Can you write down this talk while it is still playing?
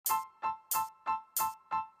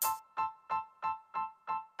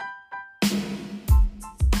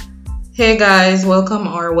Hey guys,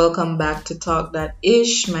 welcome back to Talk That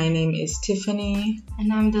Ish. My name is Tiffany.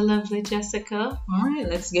 And I'm the lovely Jessica. Alright,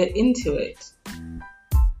 let's get into it.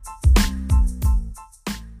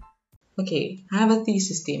 Okay, I have a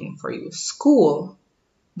thesis statement for you. School,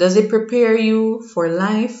 does it prepare you for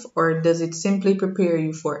life or does it simply prepare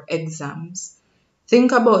you for exams?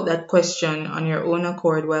 Think about that question on your own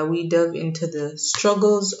accord while we delve into the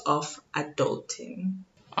struggles of adulting.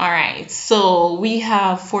 Alright, so we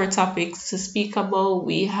have 4 topics to speak about.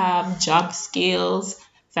 We have job skills,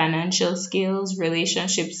 financial skills,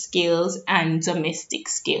 relationship skills, and domestic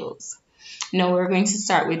skills. Now we're going to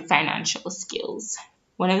start with financial skills.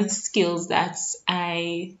 One of the skills that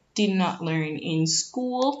I did not learn in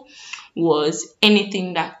school was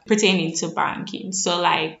anything that pertaining to banking. So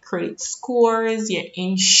like credit scores, your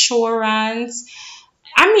insurance.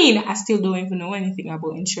 I still don't even know anything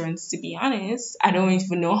about insurance, to be honest. I don't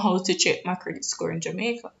even know how to check my credit score in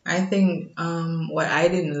Jamaica. I think what I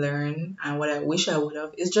didn't learn and what I wish I would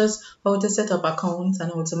have is just how to set up accounts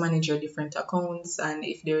and how to manage your different accounts, and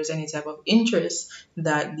if there is any type of interest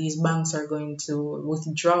that these banks are going to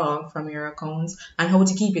withdraw from your accounts and how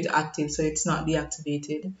to keep it active so it's not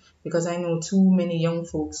deactivated. Because I know too many young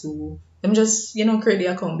folks who them just create the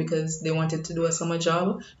account because they wanted to do a summer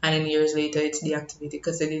job, and then years later it's deactivated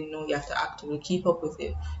because they didn't know you have to actively keep up with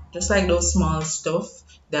it. Just like those small stuff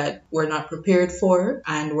that we're not prepared for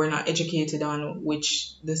and we're not educated on,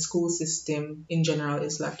 which the school system in general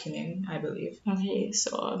is lacking in, I believe. Okay,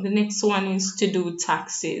 so the next one is to do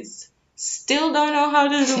taxes. Still don't know how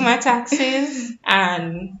to do my taxes,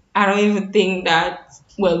 and I don't even think that,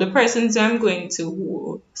 well, the persons I'm going to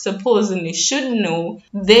who supposedly should know,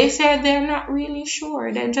 they said they're not really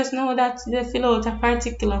sure. They just know that they fill out a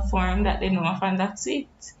particular form that they know of, and that's it.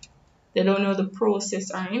 They don't know the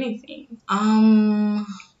process or anything.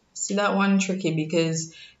 See, that one tricky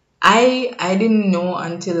because I didn't know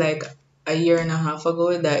until like a year and a half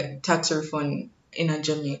ago that tax refund in a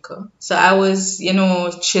Jamaica. So I was,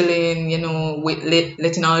 chilling, with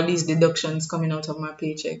letting all these deductions coming out of my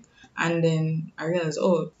paycheck. And then I realized,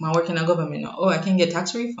 oh, I work in a government now. Oh, I can get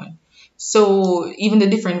tax refund. So even the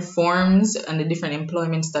different forms and the different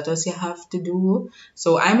employment status you have to do.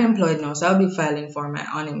 So I'm employed now, so I'll be filing for my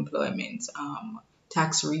unemployment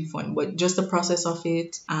tax refund. But just the process of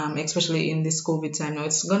it, especially in this COVID time now,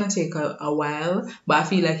 it's gonna take a while. But I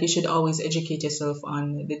feel like you should always educate yourself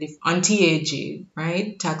on on TAJ,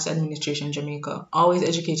 right? Tax Administration Jamaica. Always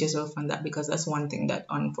educate yourself on that because that's one thing that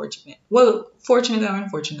fortunately or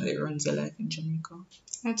unfortunately runs your life in Jamaica.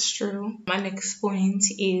 That's true. My next point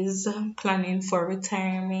is planning for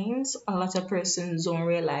retirement. A lot of persons don't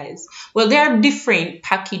realize. Well, there are different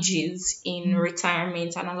packages in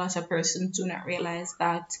retirement, and a lot of persons do not realize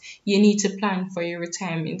that you need to plan for your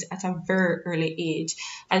retirement at a very early age.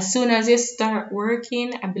 As soon as you start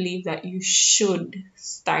working, I believe that you should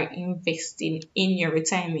start investing in your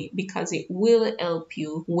retirement because it will help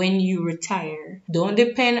you when you retire. Don't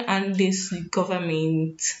depend on this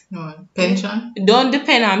government. No, pension? Don't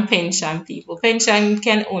depend on pension, people. Pension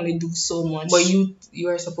can only do so much. But you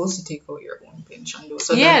are supposed to take out your own pension though.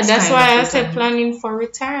 So yeah, that's why I said planning for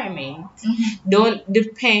retirement. Mm-hmm.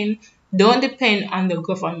 Don't depend on the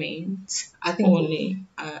government. I think only.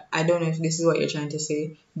 I don't know if this is what you're trying to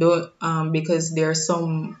say. Don't because there are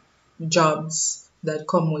some jobs that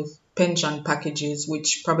come with pension packages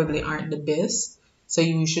which probably aren't the best. So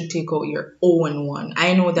you should take out your own one.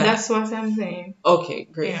 I know that. That's what I'm saying. Okay,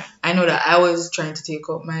 great. Yeah. I know that I was trying to take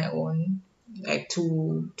out my own like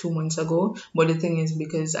two months ago. But the thing is,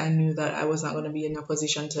 because I knew that I was not going to be in a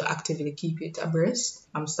position to actively keep it abreast,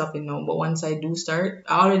 I'm stopping now. But once I do start,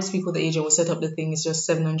 I already speak with the agent. We'll set up the thing. It's just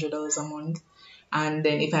 $700 a month. And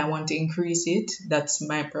then if I want to increase it, that's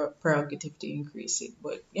my prerogative to increase it.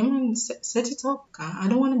 But set it up. I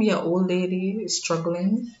don't want to be an old lady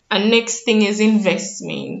struggling. And next thing is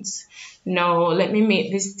investment. Now, let me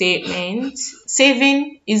make this statement.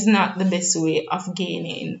 Saving is not the best way of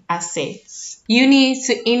gaining assets. You need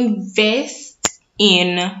to invest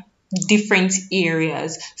in different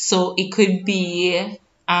areas. So it could be,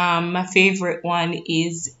 my favorite one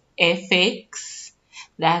is FX.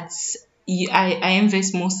 I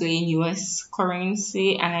invest mostly in US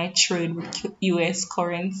currency and I trade with US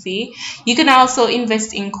currency. You can also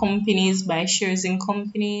invest in companies, buy shares in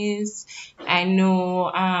companies. I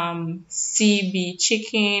know CB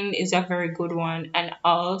Chicken is a very good one, and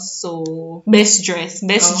also Best Dress.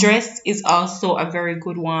 Best Dress is also a very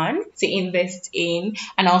good one to invest in,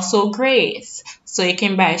 and also Grace. So you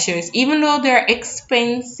can buy shares, even though they're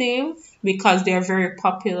expensive. because they're very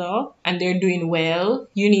popular and they're doing well,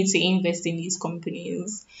 you need to invest in these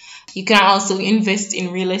companies. You can also invest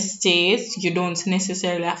in real estate. You don't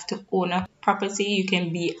necessarily have to own a property. You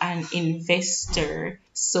can be an investor.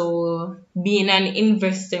 So being an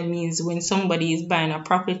investor means when somebody is buying a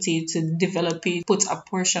property to develop it, put a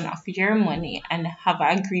portion of your money and have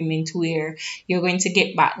an agreement where you're going to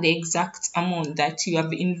get back the exact amount that you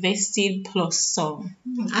have invested plus some.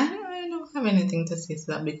 I don't have anything to say to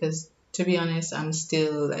that because, to be honest, I'm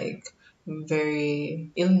still like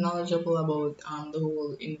very ill knowledgeable about the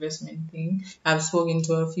whole investment thing. I've spoken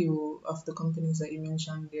to a few of the companies that you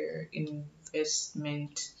mentioned, their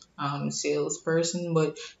investment salesperson,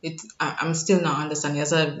 but I'm still not understanding.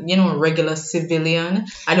 As a regular civilian,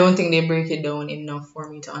 I don't think they break it down enough for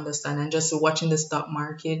me to understand. And just watching the stock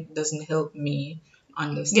market doesn't help me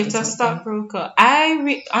understand Get a something. stockbroker.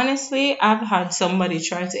 Honestly, I've had somebody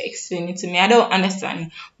try to explain it to me. I don't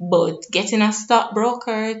understand, but getting a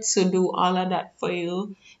stockbroker to do all of that for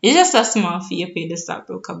you, it's just a small fee you pay the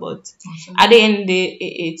stockbroker, but Awesome. at the end of the day,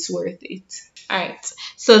 it's worth it. All right.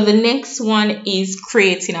 So the next one is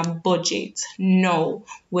creating a budget. No,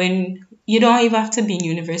 when you don't even have to be in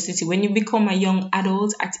university. When you become a young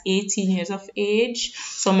adult at 18 years of age,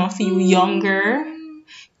 some of you younger,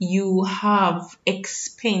 you have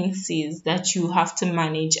expenses that you have to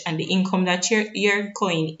manage and the income that you're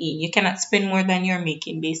going in. You cannot spend more than you're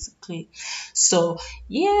making, basically. So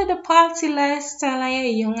yeah, the party lifestyle and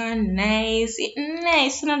you're young and nice. It's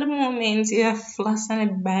nice at the moment. You have floss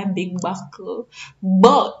and buy a big buckle.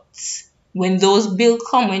 But when those bills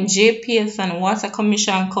come, when JPS and Water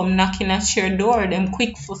Commission come knocking at your door, them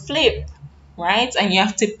quick for flip, right? And you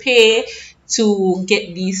have to pay to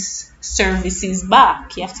get these services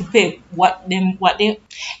back. You have to pay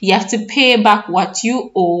you have to pay back what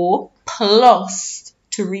you owe plus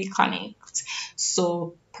to reconnect.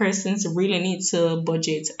 So persons really need to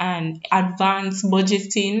budget and advanced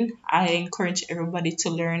budgeting. I encourage everybody to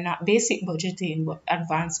learn not basic budgeting but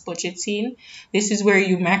advanced budgeting. This is where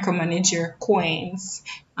you micromanage your coins.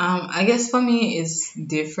 I guess for me it's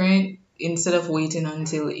different. Instead of waiting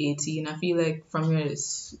until 18, I feel like from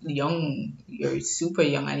you're super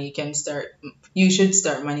young and you should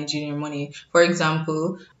start managing your money. For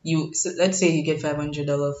example, let's say you get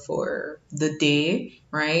 $500 for the day,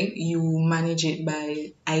 right? You manage it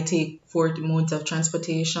by, I take 40 modes of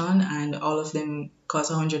transportation and all of them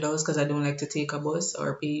cost $100 because I don't like to take a bus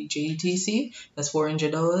or pay JTC. That's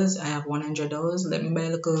 $400. I have $100. Let me buy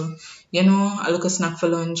a little snack for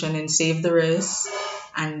lunch and then save the rest,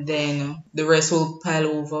 and then the rest will pile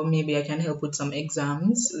over. Maybe I can help with some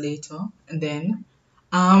exams later, and then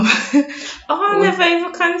Oh, I never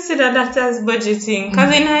even considered that as budgeting.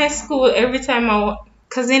 Cause in high school, every time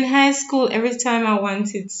I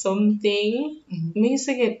wanted something, I used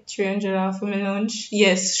to get $300 for my lunch.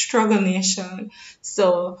 Yes, struggle nation.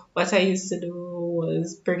 So what I used to do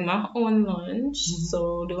was bring my own lunch.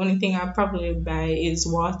 So the only thing I probably buy is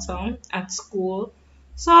water at school.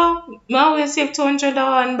 So I always save $200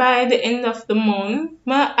 and by the end of the month,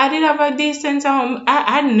 I did have a decent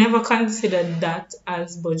I never considered that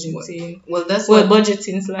as budgeting. well, that's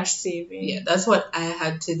Budgeting slash saving. Yeah, that's what I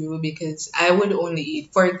had to do because I would only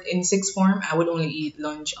eat in sixth form. I would only eat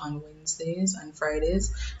lunch on Wednesdays and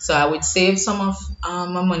Fridays, so I would save some of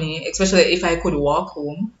my money, especially if I could walk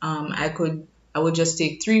home. I would just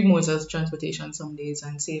take 3 modes of transportation some days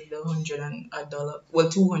and save the $100, well,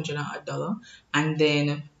 $200, and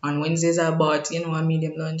then on Wednesdays I bought a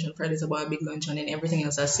medium lunch, on Fridays I bought a big lunch, and then everything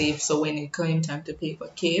else I saved. So when it came time to pay for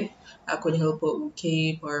CAPE, I could help out with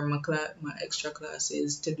CAPE or my extra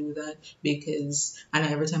classes to do that because I know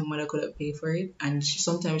every time mother couldn't pay for it, and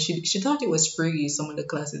sometimes she thought it was free, some of the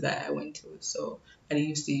classes that I went to. So I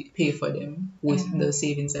used to pay for them with the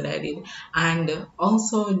savings that I did. And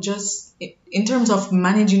also, just in terms of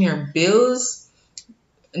managing your bills,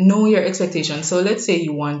 know your expectations. So let's say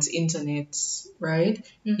you want internet, right?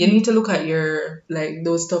 You need to look at your, like,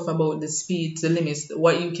 those stuff about the speeds, the limits,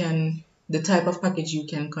 the type of package you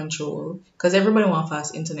can control. Because everybody wants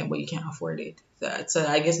fast internet, but you can't afford it. So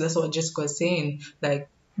I guess that's what Jessica was saying. Like,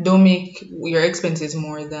 don't make your expenses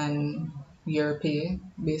more than your pay,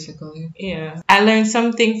 basically. Yeah. I learned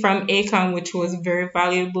something from Akon which was very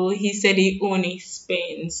valuable. He said he only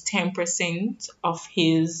spends 10% of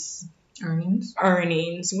his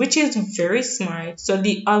earnings, which is very smart. So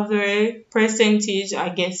the other percentage, I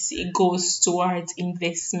guess, it goes towards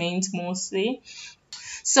investment mostly.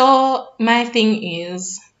 So my thing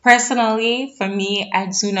is, personally, for me,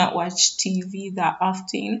 I do not watch TV that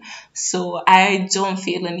often, so I don't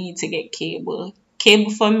feel the need to get cable.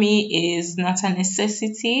 Cable for me is not a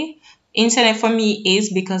necessity, Internet for me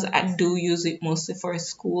is because I do use it mostly for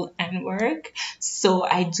school and work. So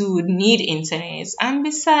I do need internet. And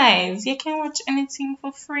besides, you can watch anything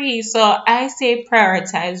for free. So I say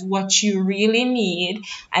prioritize what you really need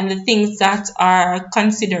and the things that are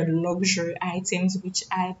considered luxury items, which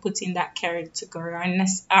I put in that category,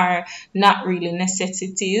 are not really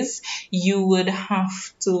necessities. You would have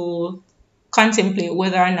to contemplate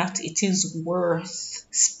whether or not it is worth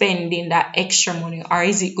spending that extra money, or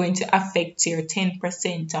is it going to affect your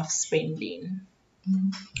 10% of spending.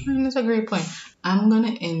 That's a great point. I'm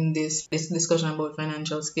gonna end this discussion about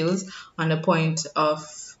financial skills on the point of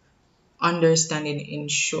understanding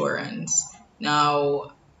insurance.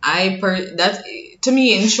 Now, that to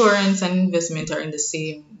me, insurance and investment are in the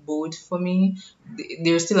same boat for me.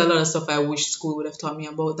 There's still a lot of stuff I wish school would have taught me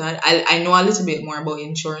about that. I know a little bit more about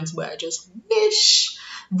insurance, but I just wish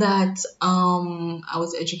that I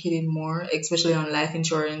was educated more, especially on life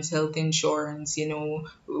insurance, health insurance,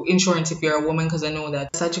 insurance if you're a woman, because I know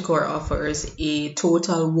that Sagicor offers a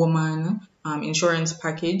total woman insurance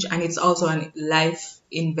package, and it's also a life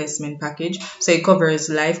investment package. So it covers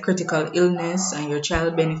life, critical illness, and your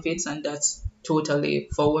child benefits, and that's totally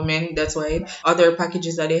for women. That's why other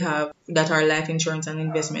packages that they have that are life insurance and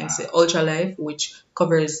investments, the Ultra Life, which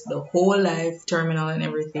covers the whole life, terminal and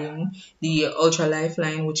everything, the Ultra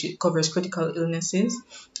Lifeline, which it covers critical illnesses,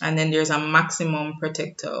 and then there's a Maximum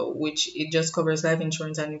Protector, which it just covers life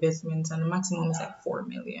insurance and investments, and the maximum is like 4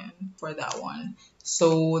 million for that one.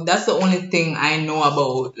 So that's the only thing I know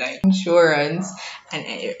about like insurance and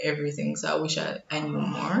everything. So I wish I knew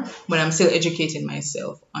more, but I'm still educating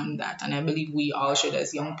myself on that, and I believe we all should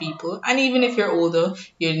as young people. And even if you're older,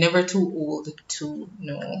 you're never too old to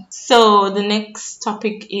know. So the next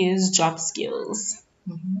topic is job skills.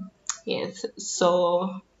 Mhm. Yes.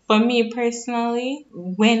 So for me personally,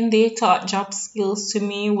 when they taught job skills to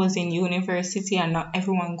me was in university, and not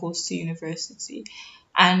everyone goes to university.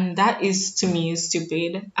 And that is to me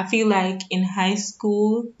stupid. I feel like in high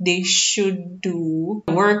school they should do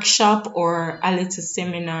a workshop or a little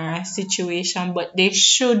seminar situation, but they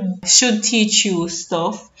should teach you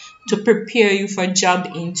stuff to prepare you for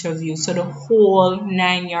job interview. So the whole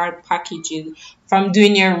 9 yard packages, from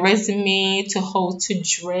doing your resume to how to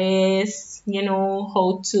dress,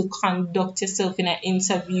 how to conduct yourself in an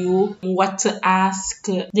interview, what to ask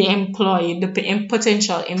the employee, the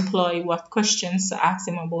potential employee, what questions to ask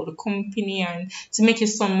them about the company, and to make you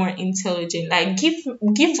sound more intelligent. Like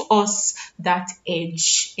give us that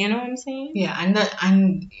edge. You know what I'm saying? Yeah,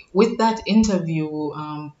 and with that interview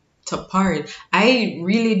to part, I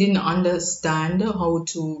really didn't understand how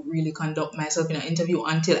to really conduct myself in an interview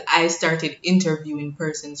until I started interviewing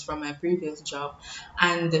persons from my previous job.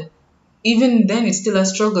 And even then it's still a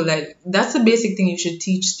struggle. Like that's the basic thing you should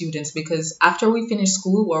teach students, because after we finish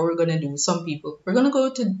school, what we're gonna do, some people, we're gonna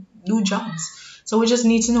go to do jobs. So we just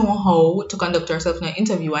need to know how to conduct ourselves in an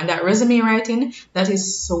interview, and that resume writing, that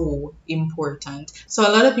is so important. So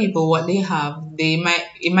a lot of people, what they have,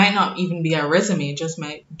 it might not even be a resume, it just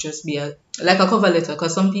might just be a like a cover letter,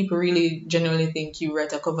 because some people really genuinely think you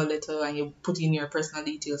write a cover letter and you put in your personal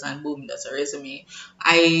details and boom, that's a resume.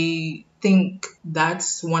 I think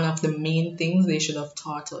that's one of the main things they should have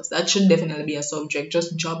taught us. That should definitely be a subject,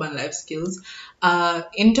 just job and life skills.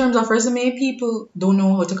 In terms of resume, people don't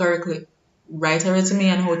know how to correctly write a resume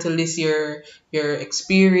and how to list your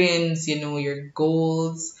experience, your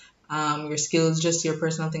goals, your skills, just your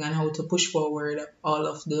personal thing, and how to push forward all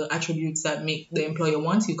of the attributes that make the employer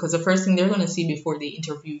want you. Because the first thing they're going to see before they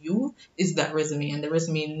interview you is that resume, and the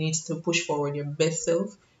resume needs to push forward your best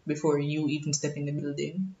self before you even step in the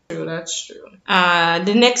building. True, that's true.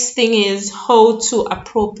 The next thing is how to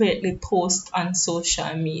appropriately post on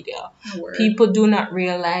social media. Word. People do not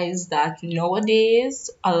realize that nowadays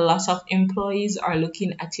a lot of employees are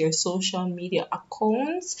looking at your social media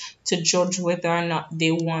accounts to judge whether or not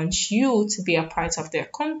they want you to be a part of their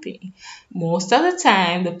company. Most of the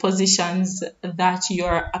time, the positions that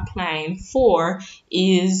you're applying for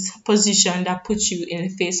is position that puts you in the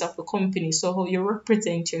face of the company. So how you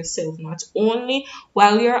represent yourself, not only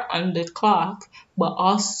while you're on the clock, but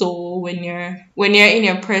also when you're in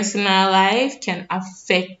your personal life, can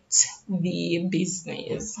affect the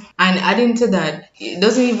business. And adding to that, it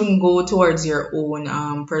doesn't even go towards your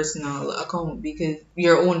own personal account, because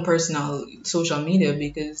your own personal social media,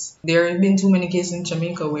 because there have been too many cases in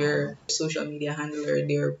Jamaica where social media handler,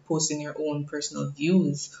 they're posting their own personal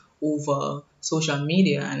views over social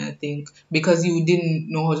media. And I think because you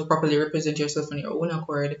didn't know how to properly represent yourself on your own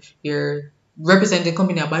accord, you're representing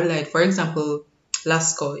company a bad light. For example,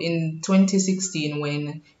 Lasco in 2016,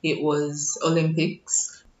 when it was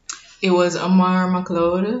Olympics, It was Amar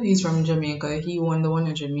McLeod. He's from Jamaica. He won the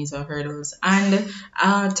 100-meter hurdles. And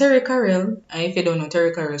Terry Carrell, if you don't know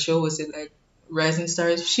Terry Carrell, she hosted like Rising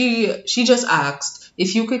Stars. She just asked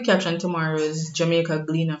if you could caption tomorrow's Jamaica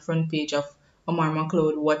Gleaner front page of Omar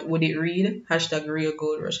McLeod, what would it read? Hashtag real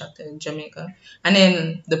gold rush hashtag Jamaica. And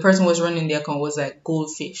then the person was running the account was like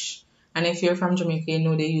goldfish. And if you're from Jamaica, you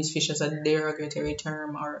know they use fish as a derogatory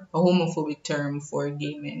term or a homophobic term for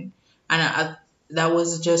gay men. And that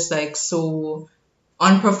was just like so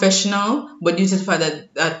unprofessional, but due to the fact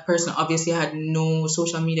that that person obviously had no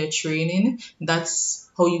social media training, that's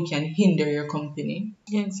how you can hinder your company.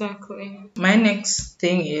 Exactly. My next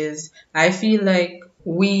thing is I feel like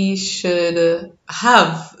we should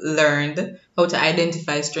have learned how to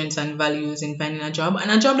identify strengths and values in finding a job and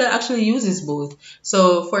a job that actually uses both.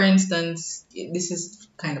 So, for instance, this is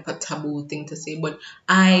kind of a taboo thing to say, but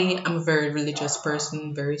I am a very religious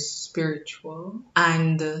person, very spiritual,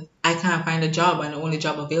 and I can't find a job, and the only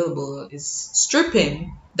job available is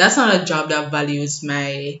stripping. That's not a job that values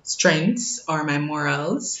my strengths or my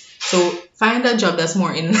morals. So find a job that's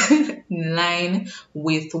more in, in line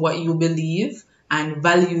with what you believe and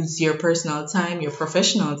values your personal time, your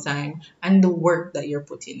professional time, and the work that you're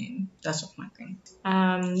putting in. That's what my thing.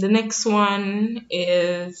 The next one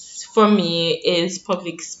is for me is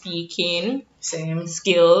public speaking Same.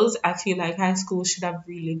 skills. I feel like high school should have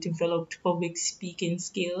really developed public speaking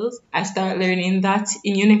skills. I started learning that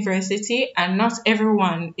in university, and not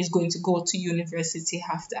everyone is going to go to university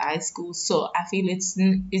after high school. So I feel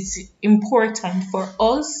it's important for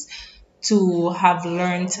us to have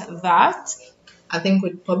learned that. I think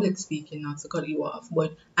with public speaking, not to cut you off,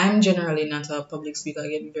 but I'm generally not a public speaker. I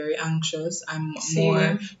get very anxious. I'm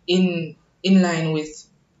more Same. in line with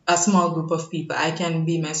a small group of people. I can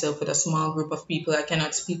be myself with a small group of people. I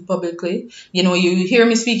cannot speak publicly. You know, you hear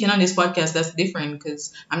me speaking on this podcast, that's different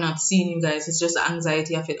because I'm not seeing you guys. It's just the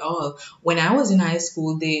anxiety of it all. When I was in high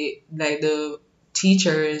school, they like the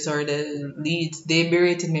teachers or the leads, they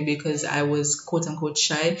berated me because I was quote unquote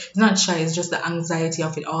shy. It's not shy, it's just the anxiety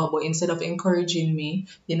of it all. But instead of encouraging me,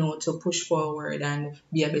 you know, to push forward and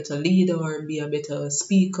be a better leader or be a better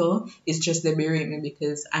speaker, it's just they berate me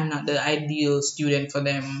because I'm not the ideal student for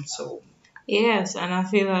them. So Yes, and I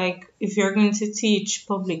feel like if you're going to teach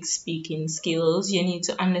public speaking skills, you need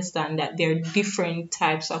to understand that there are different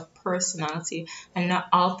types of personality, and not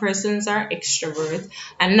all persons are extroverts,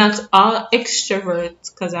 and not all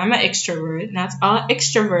extroverts, because I'm an extrovert, not all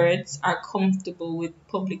extroverts are comfortable with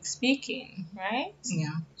public speaking, right? yeah,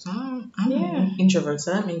 so I'm Yeah. an introvert,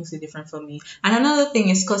 so that makes it different for me. And another thing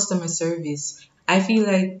is customer service. I feel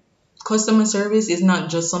like customer service is not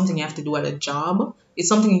just something you have to do at a job. It's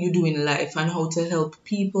something you do in life and how to help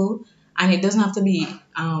people. And it doesn't have to be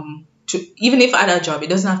to even if at a job, it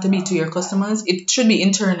doesn't have to be to your customers. It should be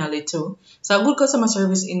internally too. So a good customer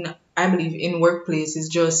service in I believe in workplace is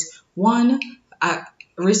just one, uh,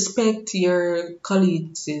 respect your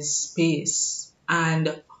colleagues' space,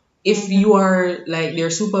 and if you are like their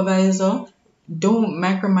supervisor, don't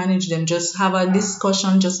micromanage them. Just have a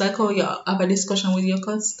discussion, just like how you have a discussion with your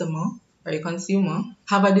customer or your consumer.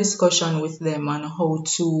 Have a discussion with them on how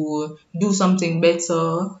to do something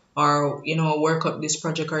better or, you know, work up this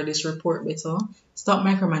project or this report better. Stop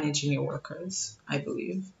micromanaging your workers, I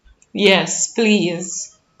believe. Yes,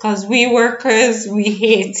 please. Because we workers, we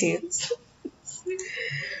hate it.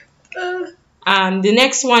 The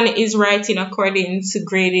next one is writing according to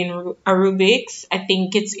grading aerobics. I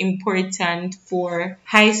think it's important for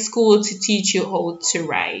high school to teach you how to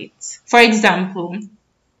write. For example,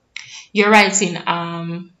 you're writing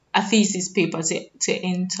a thesis paper to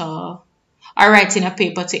enter, or writing a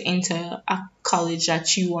paper to enter a college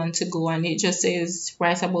that you want to go, and it just says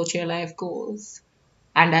write about your life goals.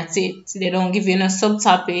 And that's it. They don't give you no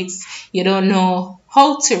subtopics. You don't know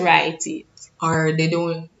how to write it. Or they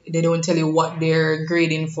don't tell you what they're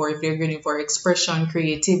grading for. If they're grading for expression,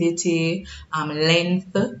 creativity,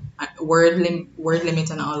 length, word limit,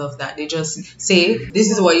 and all of that. They just say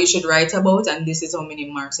this is what you should write about, and this is how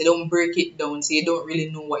many marks. They don't break it down, so you don't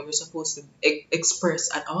really know what you're supposed to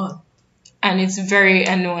express at all. And it's very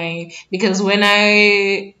annoying because when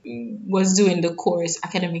I was doing the course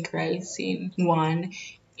academic writing one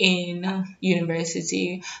in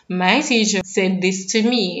university, my teacher said this to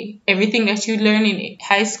me: everything that you learn in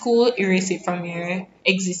high school, erase it from your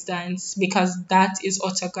existence because that is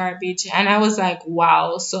utter garbage. And I was like,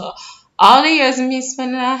 wow, so all the years me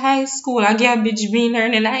spending in high school, I garbage me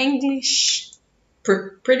learning English.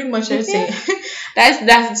 Pretty much, I say. Okay.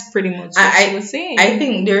 That's pretty much what she I was saying. I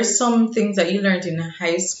think there's some things that you learned in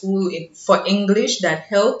high school for English that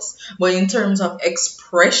helps, but in terms of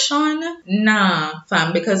expression, nah,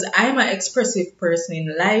 fam. Because I'm an expressive person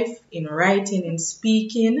in life, in writing, in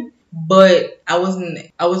speaking, but I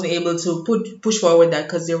wasn't able to push forward that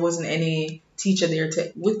because there wasn't any teacher there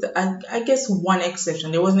to, with I guess one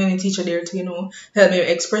exception, there wasn't any teacher there to help me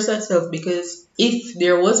express myself, because if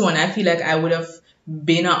there was one, I feel like I would have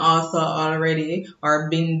been an author already or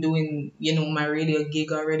been doing my radio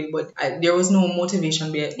gig already, but there was no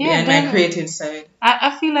motivation Yeah, behind my then creative side.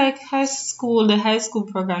 I feel like the high school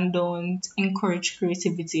program don't encourage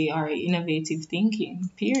creativity or innovative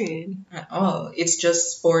thinking, period. At all. It's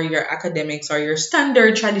just for your academics or your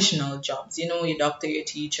standard traditional jobs, your doctor, your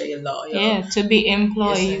teacher, your lawyer. Yeah, to be Yes, sir.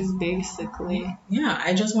 employees, basically. Yeah,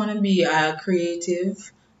 I just want to be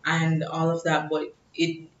creative and all of that, but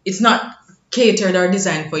it's not catered or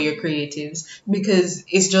designed for your creatives, because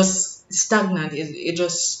it's just stagnant. It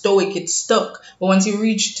just stoic. It's stuck. But once you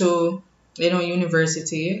reach to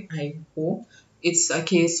university, I hope it's a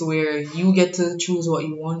case where you get to choose what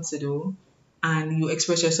you want to do, and you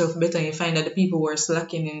express yourself better. And you find that the people who are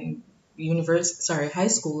slacking in high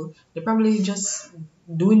school, they're probably just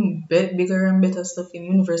doing bigger and better stuff in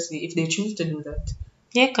university if they choose to do that.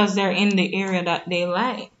 Yeah, because they're in the area that they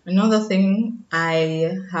like. Another thing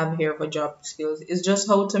I have here for job skills is just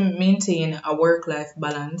how to maintain a work-life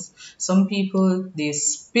balance. Some people, they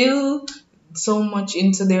spill so much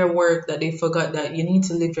into their work that they forgot that you need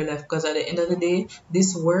to live your life, because at the end of the day,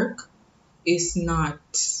 this work is not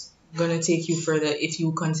gonna take you further if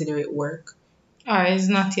you consider it work. Or it's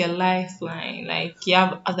not your lifeline. Like, you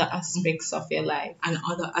have other aspects of your life. And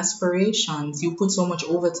other aspirations. You put so much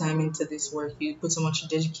overtime into this work, you put so much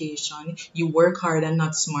dedication, you work hard and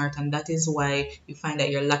not smart, and that is why you find that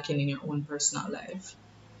you're lacking in your own personal life.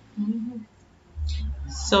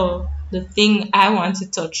 So, the thing I want to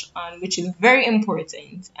touch on, which is very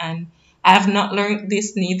important, and I have not learned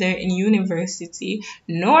this neither in university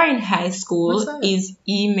nor in high What's school, that? is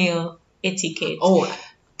email etiquette. Oh,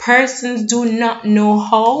 Persons do not know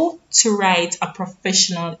how to write a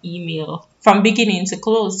professional email from beginning to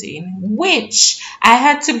closing, which I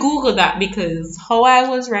had to Google that, because how I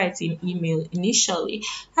was writing email initially,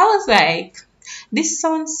 I was like, this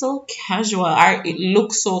sounds so casual, or it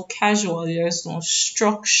looks so casual. There's no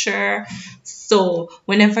structure. So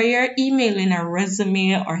whenever you're emailing a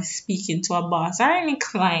resume or speaking to a boss or any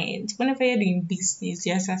client, whenever you're doing business,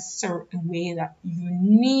 there's a certain way that you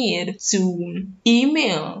need to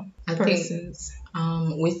email I think persons.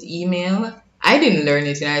 with email, I didn't learn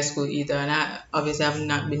it in high school either, and I obviously have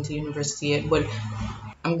not been to university yet, but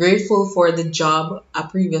I'm grateful for the job, a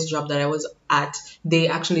previous job that I was at. They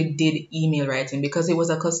actually did email writing because it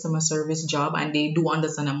was a customer service job, and they do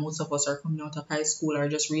understand that most of us are coming out of high school or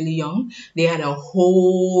just really young. They had a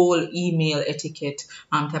whole email etiquette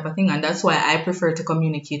type of thing, and that's why I prefer to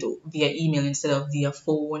communicate via email instead of via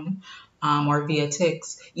phone or via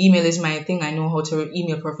text. Email is my thing. I know how to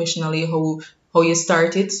email professionally, how you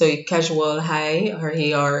start it. So casual hi or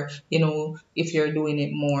hey, or if you're doing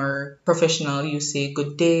it more professional, you say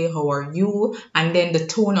good day, how are you? And then the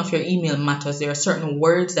tone of your email matters. There are certain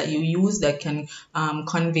words that you use that can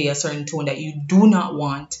convey a certain tone that you do not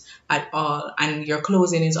want at all. And your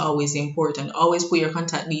closing is always important. Always put your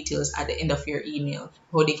contact details at the end of your email,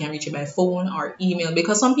 how they can reach you by phone or email.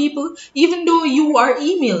 Because some people, even though you are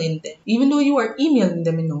emailing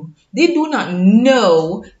them, they do not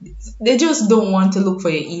know. They just don't want to look for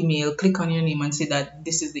your email, click on your name and say that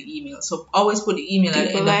this is the email. So always put the email at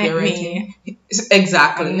the People end of like your me, writing.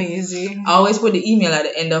 Exactly. I'm lazy. Always put the email at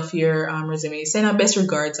the end of your resume. Send a best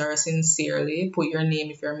regards or sincerely. Put your name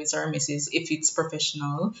if you're Miss or Mrs. if it's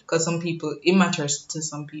professional, because some people, it matters to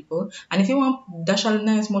some people. And if you want dash a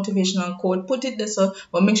nice motivational quote, put it there. So,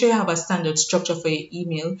 but make sure you have a standard structure for your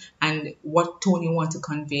email and what tone you want to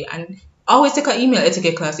convey. And always take an email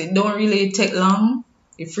etiquette class. It don't really take long.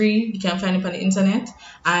 It's free. You can find it on the internet.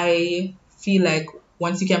 I feel like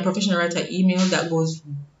once you can professionally write an email, that goes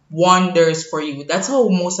wonders for you. That's how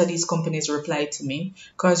most of these companies reply to me.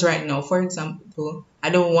 Because right now, for example, I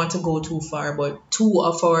don't want to go too far, but 2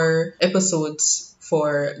 of our episodes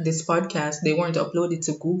for this podcast, they weren't uploaded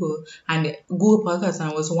to Google and Google Podcasts,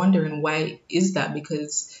 and I was wondering why is that,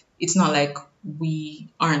 because it's not like we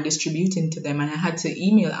aren't distributing to them, and I had to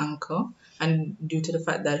email Anchor, and due to the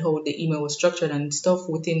fact that how the email was structured and stuff,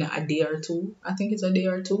 within a day or two, I think it's a day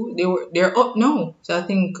or two, they're up now. So I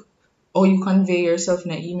think you convey yourself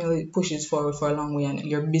in an email, it pushes forward for a long way, and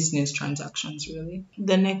your business transactions really.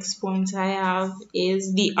 The next point I have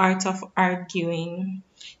is the art of arguing.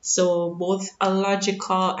 So both a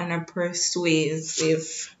logical and a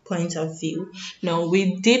persuasive point of view. Now,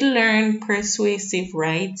 we did learn persuasive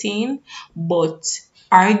writing, but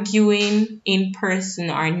arguing in person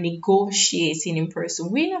or negotiating in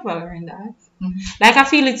person, we never learned that. Like, I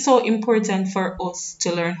feel it's so important for us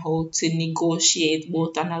to learn how to negotiate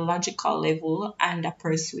both on a logical level and a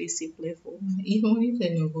persuasive level. Even when you say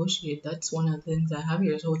negotiate, that's one of the things I have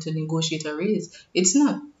here is how to negotiate a raise. It's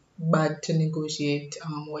not bad to negotiate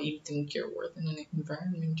what you think you're worth in an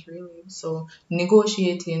environment, really. So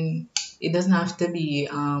negotiating, it doesn't have to be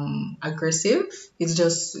aggressive. It's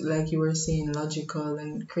just like you were saying, logical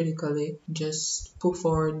and critically. Just put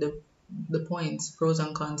forward the points, pros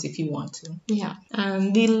and cons, if you want to. Yeah.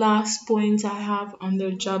 And the last point I have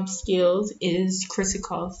under job skills is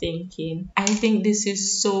critical thinking. I think this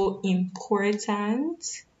is so important,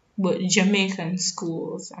 but Jamaican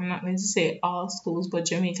schools, I'm not going to say all schools, but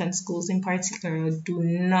Jamaican schools in particular, do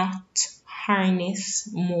not harness,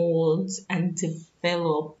 mold, and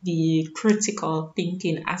develop the critical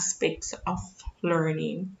thinking aspects of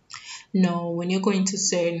learning. Now, when you're going to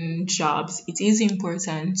certain jobs, it is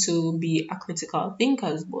important to be a critical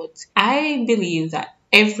thinker, but I believe that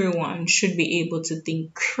everyone should be able to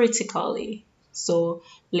think critically. So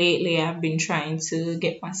lately, I've been trying to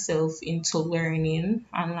get myself into learning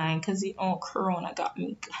online because Corona got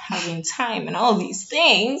me having time and all these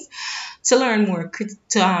things to learn more,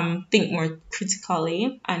 to think more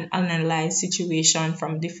critically and analyze situation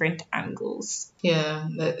from different angles. Yeah,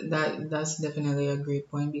 that's definitely a great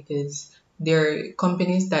point because there are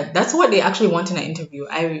companies that's what they actually want in an interview.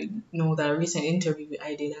 I know that a recent interview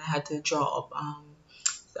I did, I had to draw up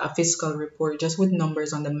a fiscal report just with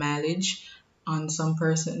numbers on the mileage on some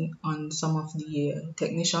of the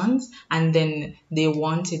technicians, and then the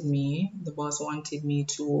boss wanted me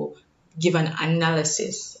to give an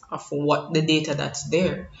analysis of what the data that's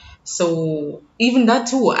there. So even that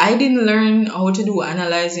too, I didn't learn how to do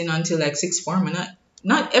analyzing until like sixth form, and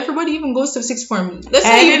not everybody even goes to sixth form.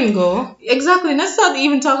 I didn't go. Exactly. Let's not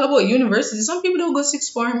even talk about university. Some people don't go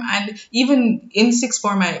sixth form, and even in sixth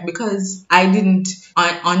form, because I didn't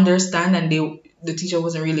understand, and the teacher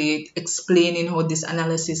wasn't really explaining how this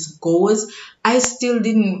analysis goes, I still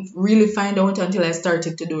didn't really find out until I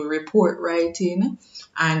started to do report writing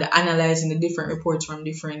and analyzing the different reports from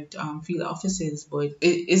different field offices. But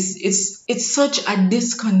it's such a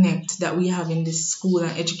disconnect that we have in this school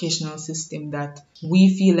and educational system that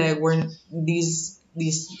we feel like we're these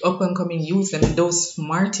up and coming youth and those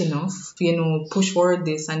smart enough to push forward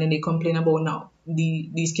this, and then they complain about now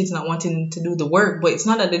these kids not wanting to do the work. But it's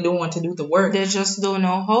not that they don't want to do the work, they just don't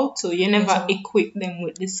know how to. You never equip them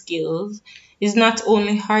with the skills. It's not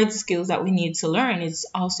only hard skills that we need to learn, it's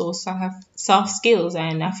also soft skills,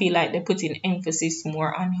 and I feel like they're putting emphasis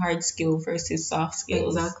more on hard skill versus soft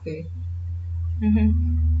skills. Exactly.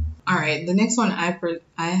 Mm-hmm. All right, the next one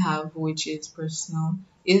I have, which is personal,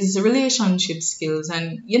 is relationship skills.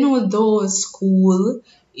 And though school,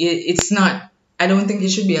 it's not, I don't think it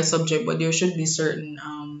should be a subject, but there should be certain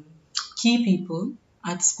key people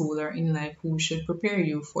at school or in life who should prepare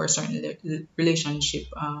you for certain relationship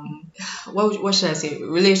what should I say,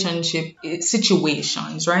 relationship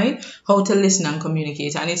situations, right? How to listen and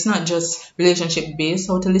communicate. And it's not just relationship based.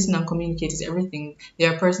 How to listen and communicate is everything.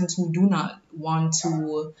 There are persons who do not want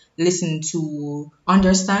to listen to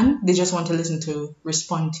understand, they just want to listen to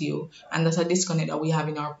respond to you, and that's a disconnect that we have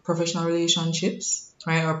in our professional relationships,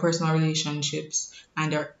 right? Our personal relationships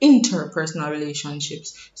and our interpersonal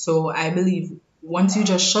relationships. So I believe once you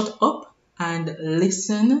just shut up and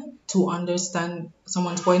listen to understand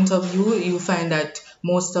someone's point of view, you find that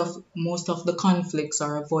most of the conflicts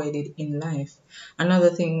are avoided in life. Another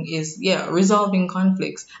thing is resolving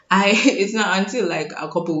conflicts. It's not until like a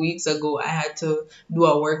couple weeks ago I had to do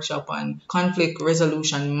a workshop on conflict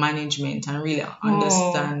resolution management and really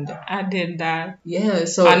understand. I did that. Yeah,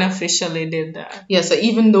 so unofficially did that. Yeah, so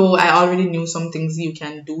even though I already knew some things you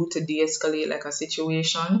can do to de-escalate like a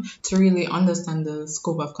situation, to really understand the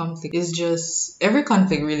scope of conflict is just every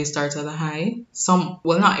conflict really starts at a high.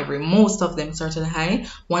 Not every, most of them start at a high.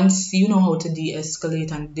 Once you know how to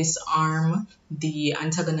de-escalate and disarm the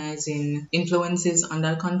antagonizing influences on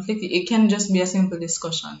that conflict, it can just be a simple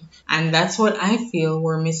discussion. And that's what I feel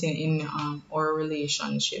we're missing in our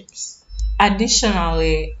relationships.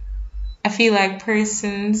 Additionally, I feel like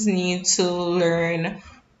persons need to learn,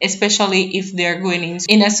 especially if they're going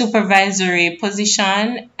in a supervisory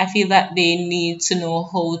position, I feel that they need to know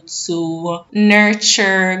how to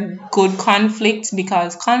nurture good conflict,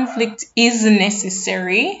 because conflict is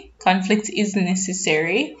necessary Conflict is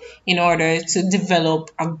necessary in order to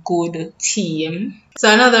develop a good team.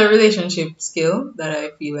 So another relationship skill that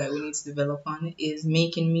I feel like we need to develop on is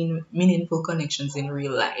making meaningful connections in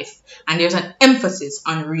real life. And there's an emphasis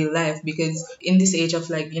on real life because in this age of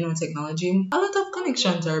technology, a lot of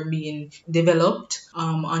connections are being developed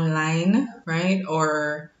online, right?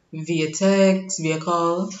 Or via text, via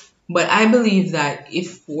call. But I believe that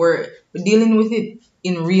if we're dealing with it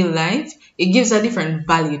in real life, it gives a different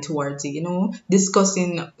value towards it.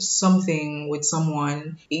 Discussing something with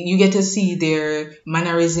someone, you get to see their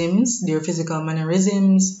mannerisms, their physical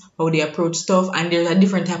mannerisms, how they approach stuff, and there's a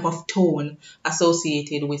different type of tone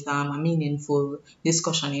associated with a meaningful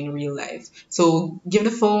discussion in real life. So give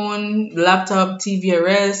the phone, laptop, TV a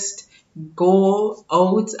rest, go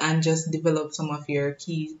out and just develop some of your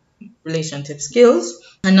key relationship skills.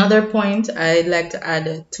 Another point I'd like to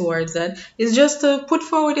add towards that is just to put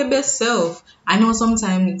forward your best self. I know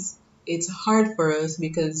sometimes it's hard for us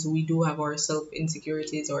because we do have our self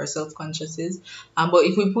insecurities or self consciouses. But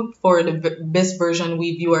if we put forward the best version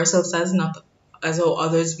we view ourselves as, not as how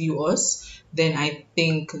others view us, then I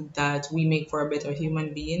think that we make for a better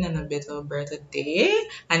human being and a better day.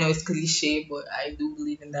 I know it's cliche, but I do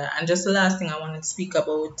believe in that. And just the last thing I want to speak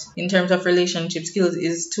about in terms of relationship skills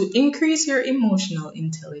is to increase your emotional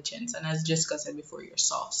intelligence. And as Jessica said before, your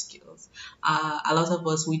soft skills. A lot of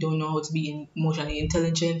us, we don't know how to be emotionally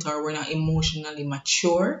intelligent, or we're not emotionally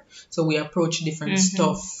mature. So we approach different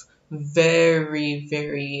stuff very,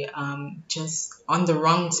 very just on the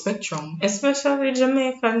wrong spectrum. Especially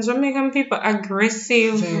Jamaican people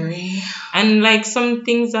aggressive. Very. And like some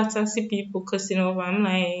things that I see people cussing over, I'm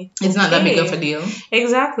like, it's not that big of a deal.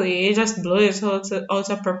 Exactly. It just blows out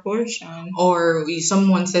of proportion. Or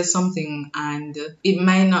someone says something and it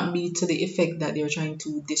might not be to the effect that they're trying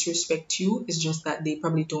to disrespect you. It's just that they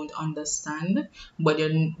probably don't understand, but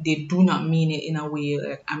they do not mean it in a way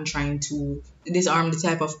like I'm trying to disarm the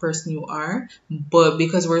type of person you are. But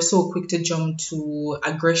because we're so quick to jump to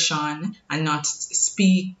aggression and not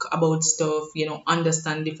speak about stuff,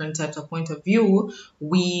 understand different types of point of view,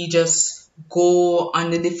 we just go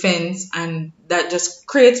on the defense, and that just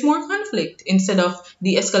creates more conflict instead of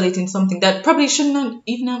de-escalating something that probably should not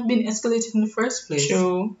even have been escalated in the first place.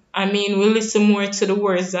 True. I mean, we listen more to the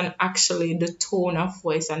words than actually the tone of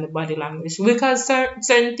voice and the body language, because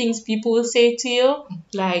certain things people will say to you,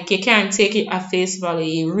 like, you can't take it at face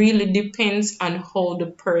value. It really depends on how the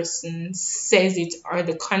person says it or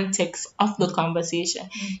the context of the conversation.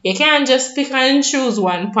 You can't just pick and choose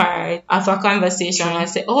one part of a conversation and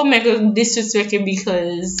say, oh my god, disrespect it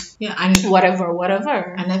because and whatever.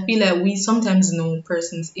 And I feel like we sometimes know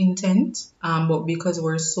person's intent, but because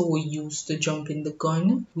we're so used to jumping the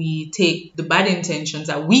gun, we take the bad intentions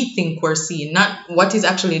that we think we're seeing, not what is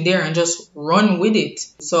actually there, and just run with it.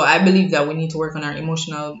 So I believe that we need to work on our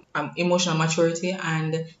emotional maturity,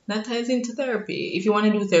 and that ties into therapy. If you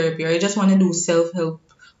want to do therapy, or you just want to do self-help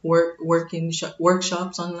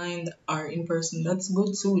workshops online or in person, that's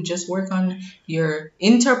good too. Just work on your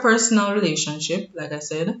interpersonal relationship, like I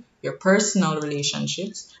said, your personal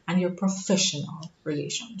relationships, and your professional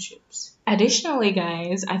relationships. Additionally,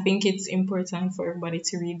 guys, I think it's important for everybody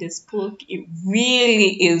to read this book. It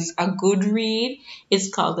really is a good read. It's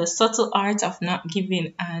called The Subtle Art of Not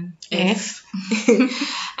Giving an F.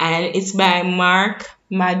 And it's by Mark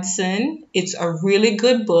Madsen. It's a really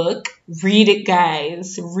good book. Read it,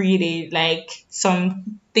 guys. Read it. Like,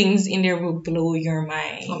 some things in there will blow your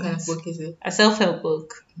mind. What kind of book is it? A self-help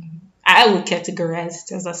book. I would categorize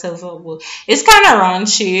it as a self-help book. It's kind of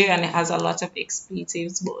raunchy and it has a lot of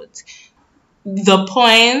expletives, but the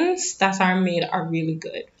points that are made are really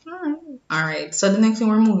good. All right. So the next thing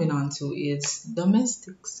we're moving on to is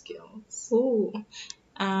domestic skills. Ooh.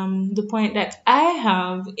 The point that I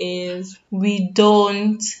have is we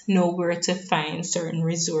don't know where to find certain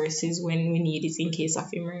resources when we need it in case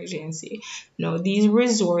of emergency. Now, these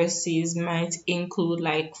resources might include,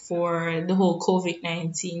 like, for the whole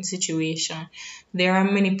COVID-19 situation, there are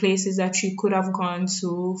many places that you could have gone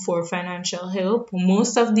to for financial help.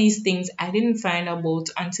 Most of these things I didn't find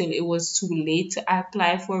about until it was too late to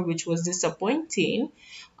apply for, which was disappointing.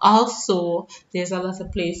 Also, there's a lot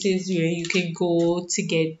of places where you can go to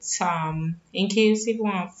get in case you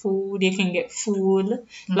want food, you can get food.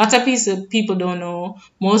 A lot of people don't know.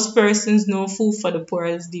 Most persons know Food for the Poor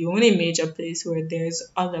is the only major place where there's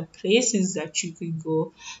other places that you could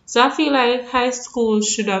go. So I feel like high school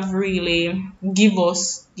should have really give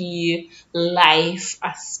us the life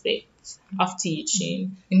aspect of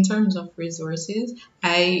teaching. In terms of resources,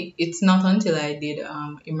 it's not until I did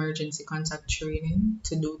emergency contact training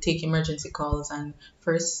to take emergency calls and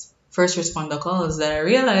first first responder calls that I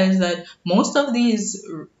realized that most of these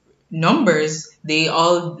numbers, they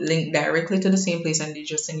all link directly to the same place and they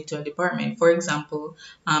just send you to a department. For example,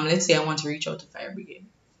 let's say I want to reach out to fire brigade,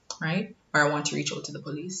 right? Or I want to reach out to the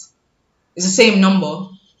police. It's the same number.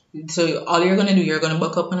 So all you're gonna do, you're gonna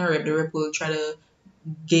buck up on a rep. The rep will try to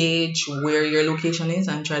gauge where your location is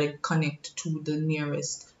and try to connect to the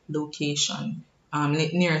nearest location,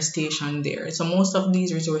 nearest station there. So most of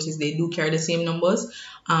these resources, they do carry the same numbers,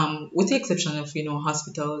 with the exception of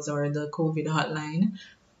hospitals or the COVID hotline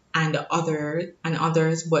and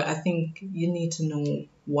others. But I think you need to know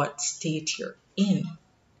what state you're in.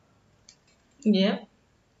 Yeah.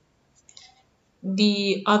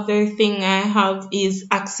 The other thing I have is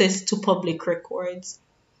access to public records.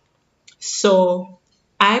 So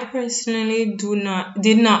I personally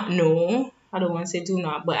did not know, I don't want to say do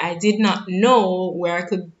not, but I did not know where I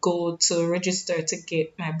could go to register to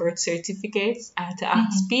get my birth certificates. I had to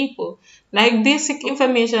ask people. Like basic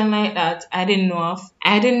information like that, I didn't know of.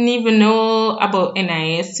 I didn't even know about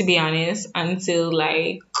NIS, to be honest, until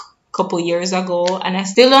like couple years ago, and I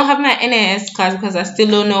still don't have my NIS card because I still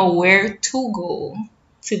don't know where to go,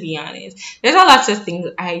 to be honest. There's a lot of things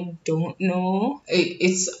I don't know.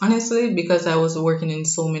 It's honestly because I was working in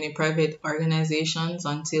so many private organizations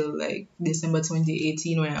until like December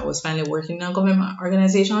 2018 when I was finally working in a government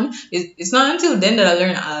organization. It's not until then that I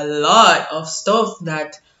learned a lot of stuff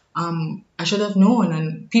that I should have known,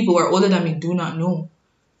 and people who are older than me do not know.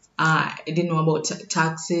 I didn't know about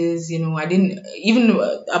taxes, I didn't even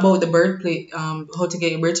know about the birth place, how to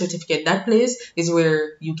get your birth certificate. That place is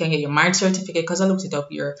where you can get your marriage certificate because I looked it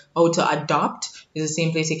up here. How to adopt is the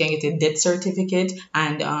same place you can get a death certificate,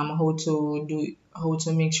 and how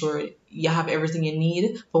to make sure you have everything you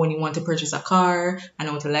need for when you want to purchase a car, and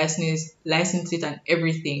how to license it and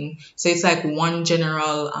everything. So it's like one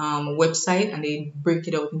general website, and they break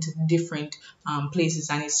it out into different places,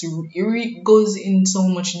 and it goes in so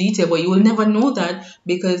much detail, but you will never know that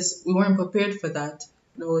because we weren't prepared for that.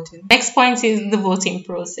 The voting. Next point is the voting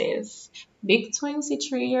process. Big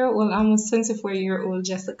 23-year-old, almost 24-year-old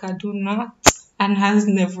Jessica do not and has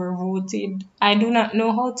never voted. I do not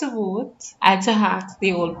know how to vote. I had to ask the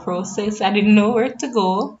whole process. I didn't know where to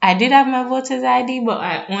go. I did have my voter's ID, but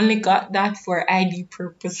I only got that for ID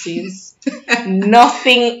purposes.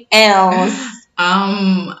 Nothing else.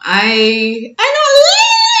 I know a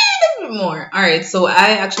little bit more. All right, so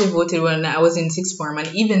I actually voted when I was in sixth form, and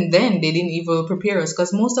even then they didn't even prepare us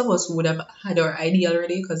because most of us would have had our ID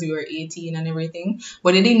already because we were 18 and everything,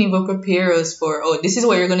 but they didn't even prepare us for, oh, this is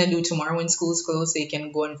what you're gonna do tomorrow when school's closed, so you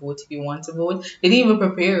can go and vote if you want to vote. They didn't even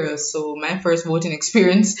prepare us. So my first voting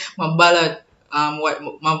experience, my ballot, what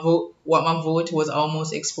my vote was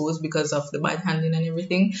almost exposed because of the bad handling and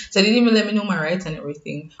everything. So they didn't even let me know my rights and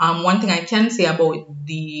everything. One thing I can say about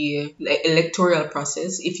the electoral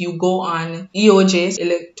process, if you go on EOJ,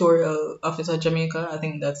 Electoral Office of Jamaica, I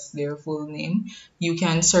think that's their full name, you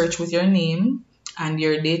can search with your name and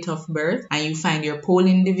your date of birth, and you find your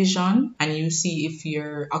polling division, and you see if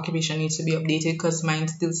your occupation needs to be updated because mine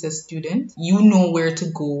still says student. You know where to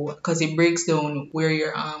go because it breaks down where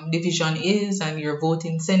your division is and your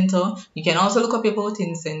voting center. You can also look up your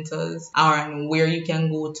voting centers and where you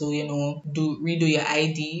can go to redo your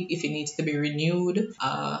ID if it needs to be renewed,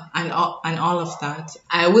 and all of that.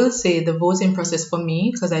 I will say the voting process for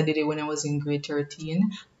me, because I did it when I was in grade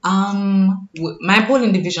 13, my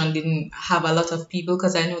polling division didn't have a lot of people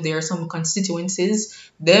because I know there are some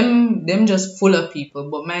constituencies them just full of people,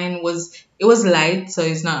 but mine was light, so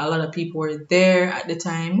it's not a lot of people were there at the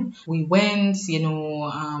time. We went,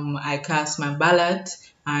 I cast my ballot,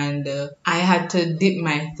 and I had to dip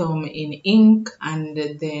my thumb in ink and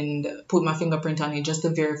then put my fingerprint on it just to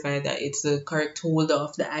verify that it's the correct holder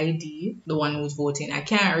of the ID, the one who's voting. I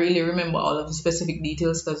can't really remember all of the specific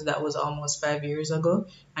details because that was almost 5 years ago,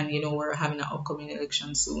 and we're having an upcoming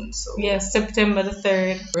election soon. So yes, September the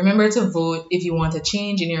 3rd. Remember to vote if you want a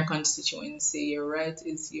change in your constituency. Your right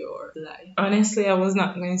is your life. Honestly, I was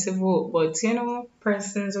not going to vote, but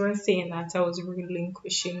persons were saying that I was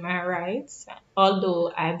relinquishing my rights,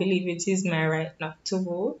 although I believe it is my right not to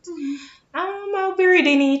vote. I'll be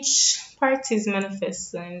reading each party's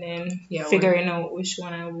manifesto and then figuring out which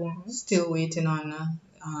one I want. Still waiting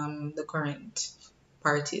on the current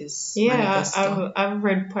parties. Manifesto. I've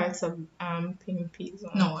read parts of PNP's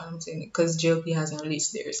one. No, I'm saying because GLP hasn't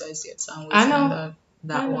released theirs as yet, so I'm waiting on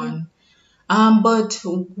that one. But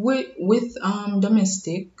with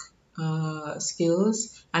domestic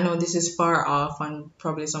skills, I know this is far off and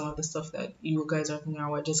probably some of the stuff that you guys are thinking are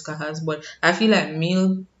what Jessica has, but I feel like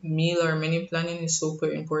meal meal or menu planning is super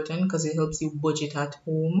important because it helps you budget at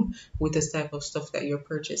home with this type of stuff that you're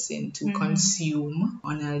purchasing to consume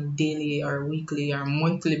on a daily or weekly or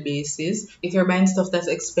monthly basis. If you're buying stuff that's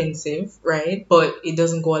expensive, right, but it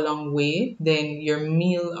doesn't go a long way, then your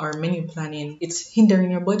meal or menu planning, it's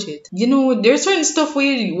hindering your budget. You know, there's certain stuff where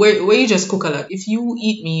you just cook a lot. If you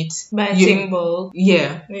eat meat, Buy it in bulk.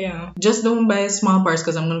 yeah, Yeah. just don't buy small parts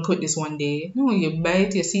because I'm gonna cook this one day. No, you buy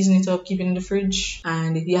it, you season it up, keep it in the fridge,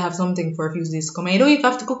 and you have something for a few days to come. And you don't even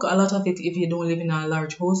have to cook a lot of it if you don't live in a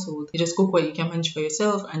large household. You just cook what you can manage for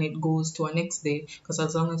yourself, and it goes to a next day. Because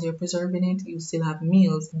as long as you're preserving it, you still have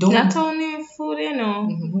meals. Don't. Not only food, you know,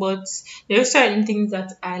 but there are certain things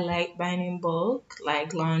that I like buying in bulk,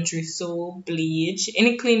 like laundry soap, bleach,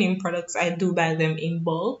 any cleaning products. I do buy them in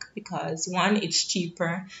bulk because one, it's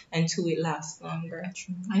cheaper, and two, it lasts longer.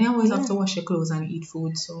 And you always have to wash your clothes and eat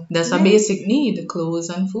food, so that's a basic need: clothes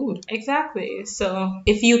and food. Exactly. So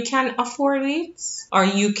if you can afford it, or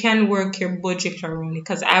you can work your budget around it,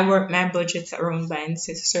 because I work my budget around buying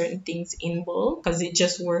certain things in bulk because it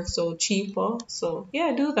just works so cheaper. So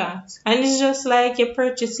yeah, do that. And it's just like you're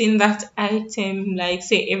purchasing that item, like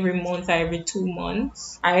say every month or every 2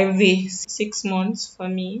 months or every 6 months. For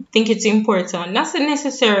me, I think it's important, not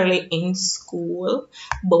necessarily in school,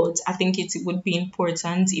 but I think it would be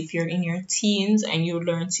important if you're in your teens and you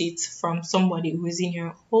learned it from somebody who's in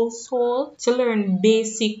your household, to learn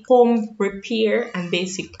basic home repair and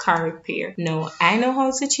basic car repair. Now, I know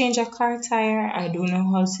how to change a car tire. I do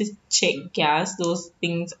know how to check gas. Those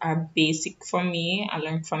things are basic for me. I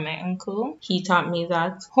learned from my uncle. He taught me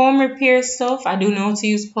that. Home repair stuff, I do know how to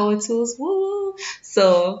use power tools. Woo!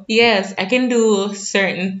 So yes, I can do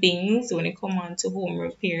certain things when it comes on to home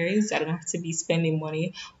repairs. I don't have to be spending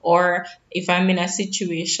money. Or if I'm in a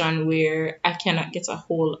situation where I cannot get a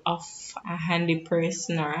hold of a handy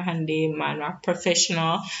person or a handy man or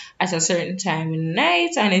professional at a certain time in the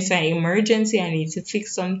night, and it's an emergency, I need to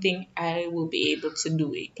fix something, I will be able to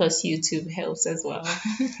do it. Plus YouTube helps as well.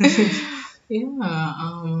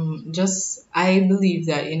 Yeah, just I believe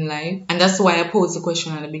that in life, and that's why I posed the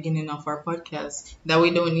question at the beginning of our podcast, that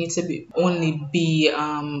we don't need to be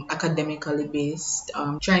academically based,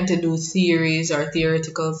 trying to do theories or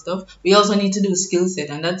theoretical stuff. We also need to do skill set,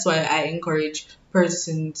 and that's why I encourage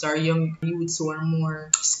persons or young youths who are more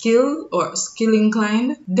skill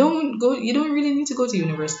inclined. You don't really need to go to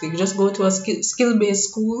university. You just go to a skill based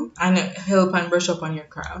school and help and brush up on your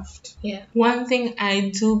craft. Yeah. One thing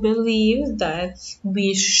I do believe that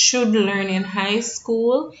we should learn in high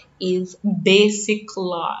school is basic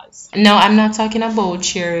laws. No, I'm not talking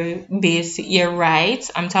about your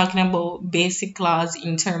rights. I'm talking about basic laws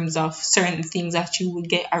in terms of certain things that you would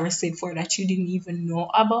get arrested for that you didn't even know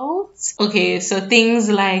about. Okay, so things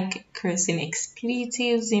like cursing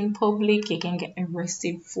expletives in public, you can get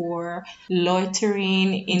arrested for.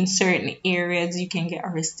 Loitering in certain areas, you can get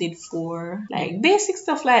arrested for. Like basic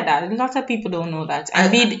stuff like that. A lot of people don't know that.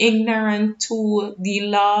 And being ignorant to the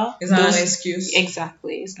law is not an excuse.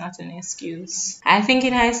 Exactly, it's not an excuse. I think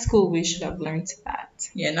in high school we should have learned that.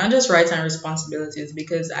 Yeah, not just rights and responsibilities,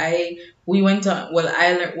 because I went on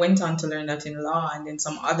to learn that in law and then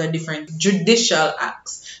some other different judicial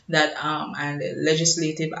acts that and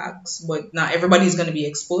legislative acts, but not everybody's going to be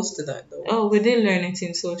exposed to that though. Oh, we did learn it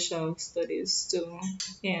in social studies too.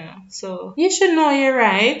 Yeah, so you should know your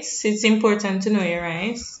rights. It's important to know your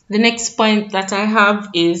rights. The next point that I have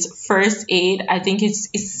is first aid. I think it's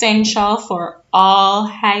essential for all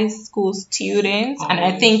high school students, and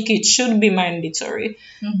I think it should be mandatory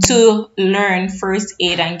to learn first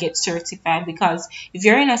aid and get certified, because if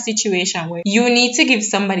you're in a situation where you need to give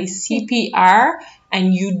somebody CPR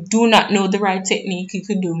and you do not know the right technique, you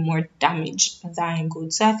could do more damage than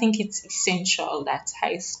good. So I think it's essential that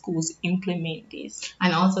high schools implement this.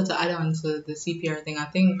 And also, to add on to the CPR thing, I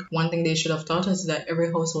think one thing they should have taught us is that every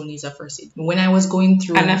household needs a first aid. When I was going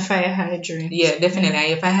through... And a fire hydrant. Yeah,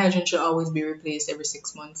 definitely. A fire hydrant should always be replaced every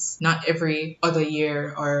 6 months, not every other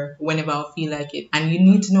year or whenever I feel like it. And you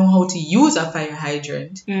need to know how to use a fire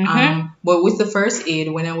hydrant. But with the first aid,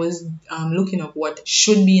 when I was looking up what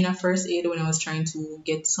should be in a first aid, when I was trying to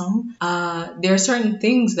get some, there are certain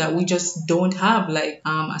things that we just don't have, like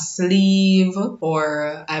a sleeve,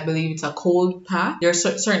 or I believe it's a cold pack. There are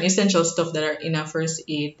certain essential stuff that are in a first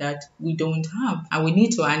aid that we don't have, and we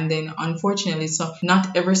need to. And then unfortunately, so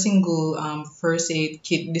not every single first aid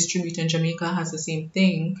kit distributed in Jamaica has the same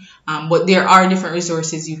thing, but there are different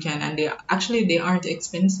resources you can, and they aren't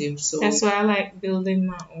expensive. So that's why I like building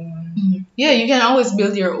my own. Yeah, you can always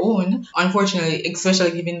build your own. Unfortunately,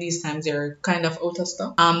 especially given these times, they're kind of out lot of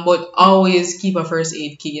stuff. But always keep a first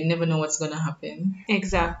aid kit. You never know what's gonna happen.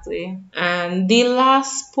 Exactly. And the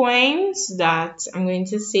last point that I'm going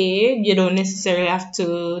to say, you don't necessarily have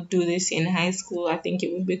to do this in high school. I think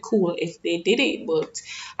it would be cool if they did it, but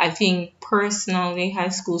I think personally high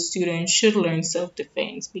school students should learn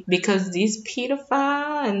self-defense because these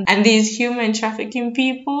pedophile and these human trafficking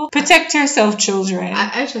people, protect yourself, children.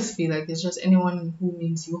 I just feel like it's just anyone who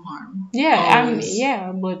means you harm.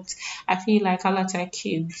 Yeah, but I feel like a lot of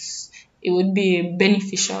kids, it would be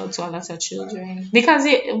beneficial to a lot of children because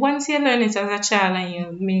once you learn it as a child and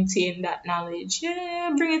you maintain that knowledge,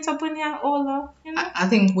 bring it up when you're older. I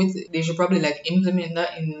think they should probably like implement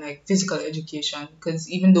that in like physical education,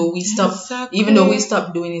 because even though we stop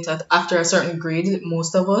doing it after a certain grade,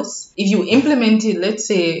 most of us, if you implement it, let's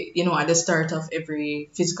say at the start of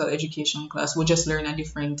every physical education class, we just learn a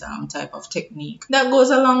different type of technique. That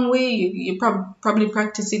goes a long way. You probably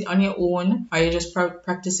practice it on your own, or you just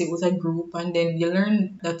practice it with a group, and then you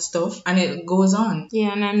learn that stuff and it goes on.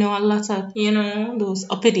 Yeah, and I know a lot of those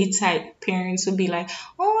uppity type parents would be like,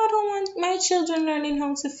 oh, I don't want my children learning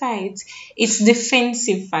how to fight. It's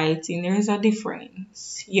defensive fighting. There is a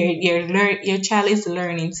difference. Your child is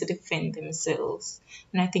learning to defend themselves,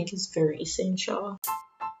 and I think it's very essential.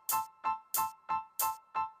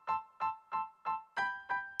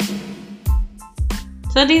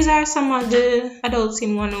 So these are some of the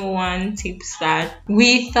Adulting 101 tips that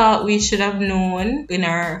we thought we should have known in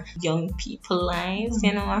our young people lives.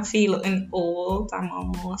 I feel looking old. I'm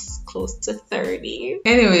almost close to 30.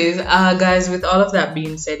 Anyways, guys, with all of that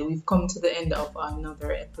being said, we've come to the end of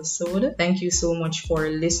another episode. Thank you so much for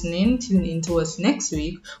listening. Tune in to us next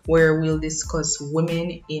week where we'll discuss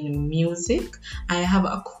women in music. I have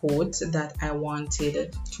a quote that I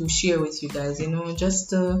wanted to share with you guys, just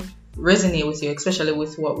to resonate with you, especially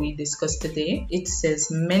with what we discussed today. It says,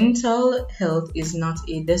 mental health is not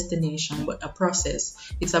a destination but a process.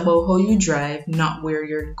 It's about how you drive, not where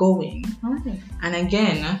you're going. Right. And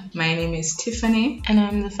again, my name is Tiffany. And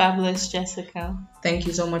I'm the fabulous Jessica. Thank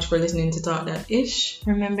you so much for listening to Talk That Ish.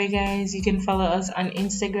 Remember, guys, you can follow us on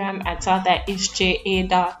Instagram at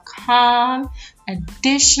talkthatishja.com.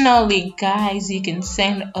 Additionally, guys, you can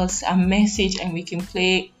send us a message and we can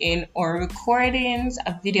play in our recordings,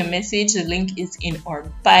 a video message. The link is in our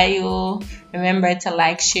bio. Remember to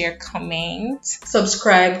like, share, comment.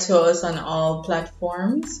 Subscribe to us on all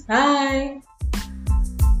platforms. Bye.